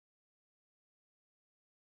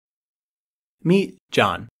Meet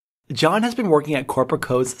John. John has been working at Corporate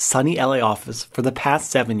Code's sunny LA office for the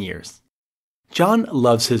past 7 years. John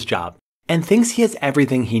loves his job and thinks he has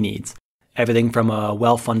everything he needs, everything from a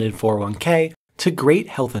well-funded 401k to great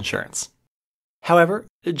health insurance. However,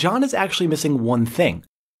 John is actually missing one thing: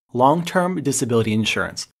 long-term disability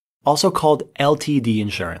insurance, also called LTD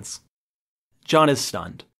insurance. John is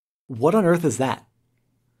stunned. What on earth is that?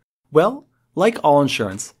 Well, like all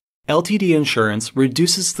insurance, LTD insurance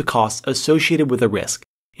reduces the costs associated with a risk,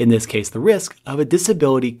 in this case the risk of a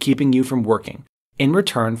disability keeping you from working, in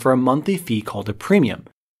return for a monthly fee called a premium,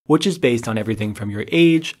 which is based on everything from your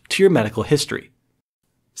age to your medical history.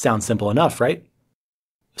 Sounds simple enough, right?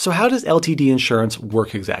 So how does LTD insurance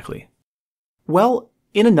work exactly? Well,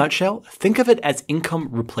 in a nutshell, think of it as income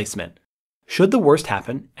replacement. Should the worst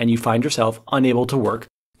happen and you find yourself unable to work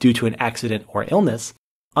due to an accident or illness,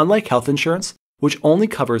 unlike health insurance, which only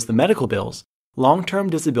covers the medical bills, long-term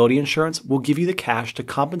disability insurance will give you the cash to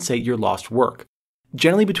compensate your lost work,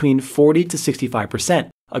 generally between 40 to 65%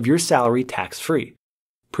 of your salary tax-free.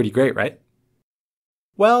 Pretty great, right?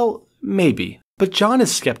 Well, maybe, but John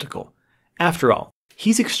is skeptical. After all,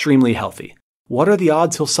 he's extremely healthy. What are the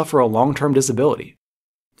odds he'll suffer a long-term disability?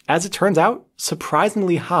 As it turns out,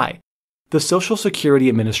 surprisingly high. The Social Security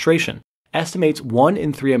Administration estimates 1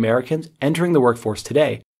 in 3 Americans entering the workforce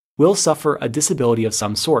today will suffer a disability of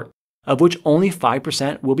some sort, of which only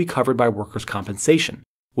 5% will be covered by workers' compensation,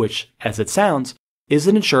 which, as it sounds, is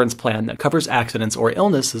an insurance plan that covers accidents or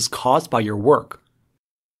illnesses caused by your work.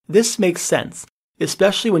 This makes sense,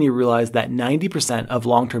 especially when you realize that 90% of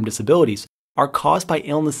long-term disabilities are caused by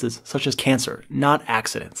illnesses such as cancer, not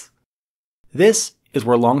accidents. This is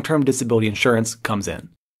where long-term disability insurance comes in.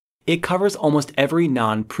 It covers almost every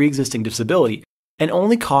non-pre-existing disability and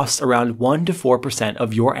only costs around 1 to 4%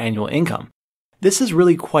 of your annual income. This is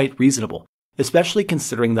really quite reasonable, especially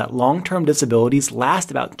considering that long-term disabilities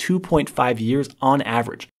last about 2.5 years on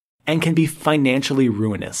average and can be financially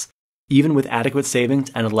ruinous, even with adequate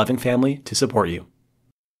savings and a loving family to support you.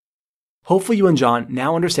 Hopefully you and John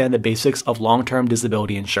now understand the basics of long-term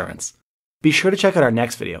disability insurance. Be sure to check out our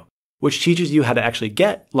next video, which teaches you how to actually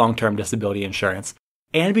get long-term disability insurance,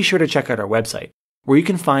 and be sure to check out our website, where you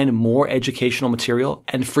can find more educational material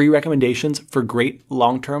and free recommendations for great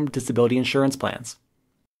long-term disability insurance plans.